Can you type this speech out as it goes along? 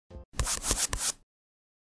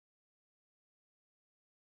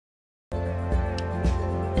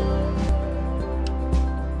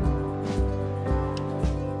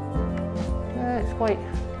quite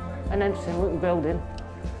an interesting looking building,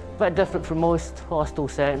 but different from most hostel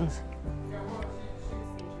settings.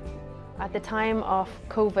 At the time of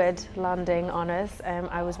COVID landing on us,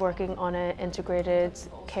 I was working on an integrated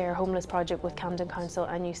care homeless project with Camden Council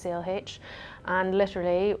and UCLH, and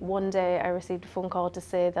literally one day I received a phone call to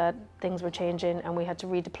say that things were changing and we had to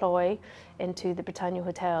redeploy into the Britannia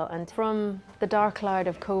hotel. And from the dark cloud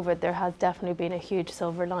of COVID, there has definitely been a huge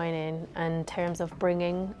silver lining in terms of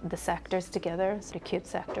bringing the sectors together, so the acute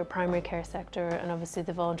sector, primary care sector, and obviously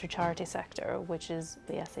the voluntary charity sector, which is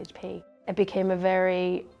the SHP. It became a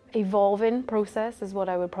very evolving process is what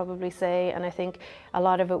I would probably say, and I think a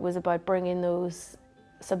lot of it was about bringing those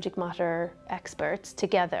subject matter experts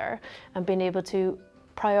together and being able to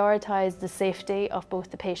prioritise the safety of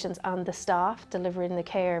both the patients and the staff delivering the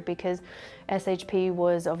care, because SHP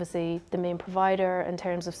was obviously the main provider in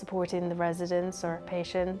terms of supporting the residents or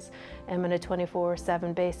patients on a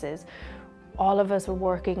 24/7 basis. All of us were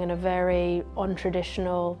working in a very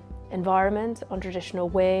untraditional environment, untraditional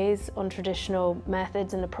ways, untraditional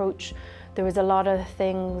methods and approach. There was a lot of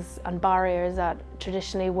things and barriers that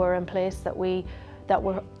traditionally were in place that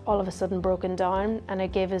were all of a sudden broken down, and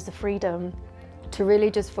it gave us the freedom to really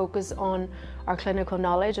just focus on our clinical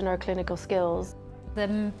knowledge and our clinical skills.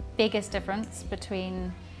 The biggest difference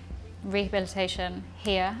between rehabilitation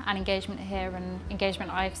here and engagement here and engagement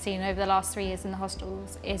I've seen over the last 3 years in the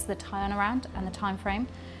hostels is the turnaround and the time frame.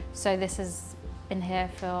 So this has been here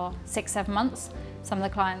for 6-7 months. Some of the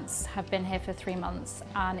clients have been here for 3 months,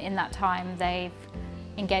 and in that time they've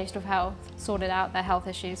engaged with health, sorted out their health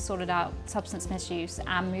issues, sorted out substance misuse,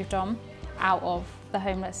 and moved on out of the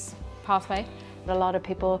homeless pathway. A lot of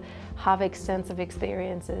people have extensive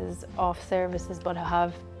experiences of services but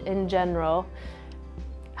have in general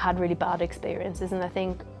had really bad experiences, and I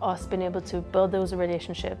think us being able to build those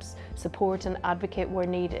relationships, support and advocate where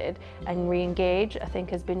needed and re-engage, I think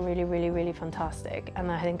has been really fantastic.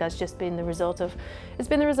 And I think that's just been the result of, it's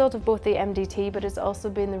been the result of both the MDT, but it's also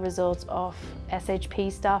been the result of SHP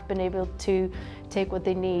staff being able to take what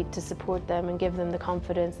they need to support them and give them the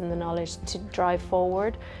confidence and the knowledge to drive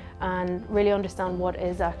forward and really understand what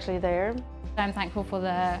is actually there. I'm thankful for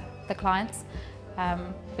the clients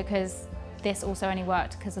because this also only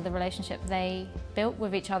worked because of the relationship they built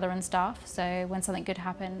with each other and staff. So when something good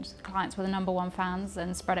happened, clients were the #1 fans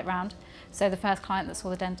and spread it round. So the first client that saw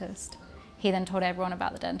the dentist, he then told everyone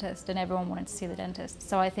about the dentist and everyone wanted to see the dentist.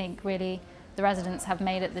 So I think really the residents have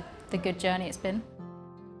made it the good journey it's been.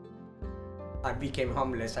 I became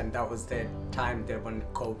homeless, and that was the time that when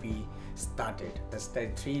COVID started. I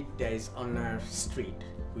stayed 3 days on a street,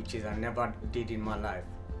 which is I never did in my life.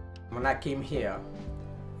 When I came here,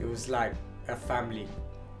 it was like a family,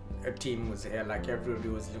 a team was here, like everybody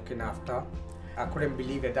was looking after. I couldn't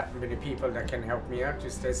believe it, that many people that can help me out to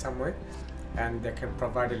stay somewhere, and they can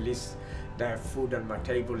provide at least the food on my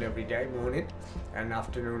table every day, morning and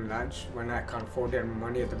afternoon lunch, when I can't afford any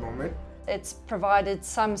money at the moment. It's provided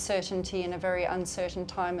some certainty in a very uncertain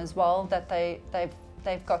time as well, that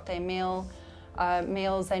they've got their meals,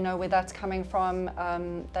 they know where that's coming from,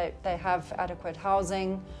 they have adequate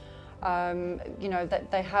housing. You know, that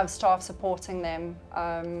they have staff supporting them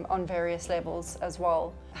on various levels as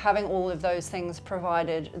well. Having all of those things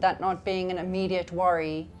provided, that not being an immediate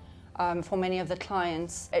worry for many of the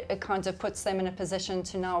clients, it kind of puts them in a position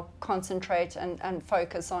to now concentrate and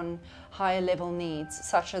focus on higher level needs,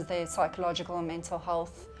 such as their psychological and mental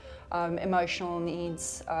health, emotional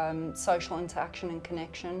needs, social interaction and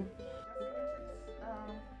connection.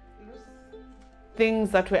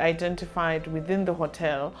 Things that were identified within the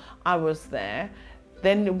hotel, I was there.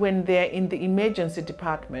 Then when they're in the emergency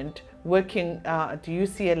department working at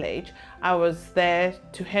UCLH, I was there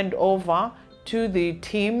to hand over to the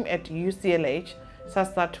team at UCLH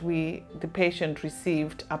such that the patient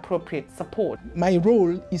received appropriate support. My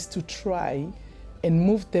role is to try and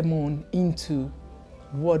move them on into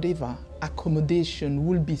whatever accommodation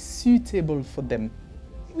will be suitable for them.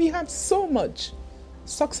 We have so much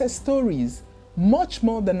success stories, much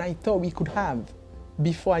more than I thought we could have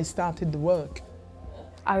before I started the work.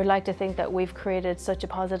 I would like to think that we've created such a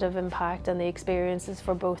positive impact, and the experiences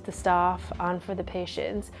for both the staff and for the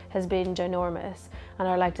patients has been ginormous. And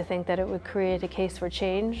I'd like to think that it would create a case for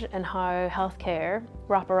change in how healthcare,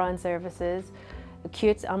 wraparound services,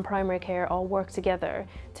 acute and primary care all work together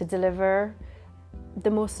to deliver the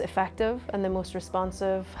most effective and the most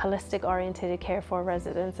responsive, holistic orientated care for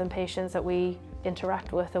residents and patients that we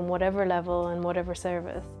interact with on whatever level and whatever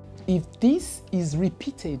service. If this is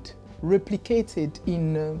replicated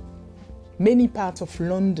in many parts of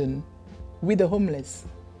London with the homeless,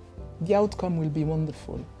 the outcome will be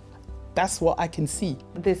wonderful. That's what I can see.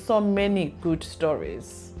 There's so many good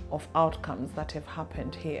stories of outcomes that have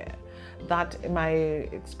happened here that in my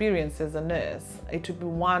experience as a nurse, it would be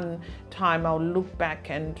one time I'll look back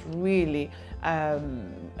and really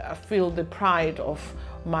feel the pride of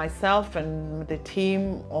myself and the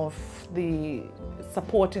team of the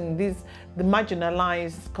supporting the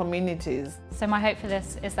marginalized communities. So my hope for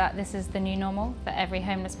this is that this is the new normal, that every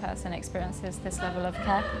homeless person experiences this level of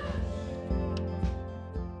care.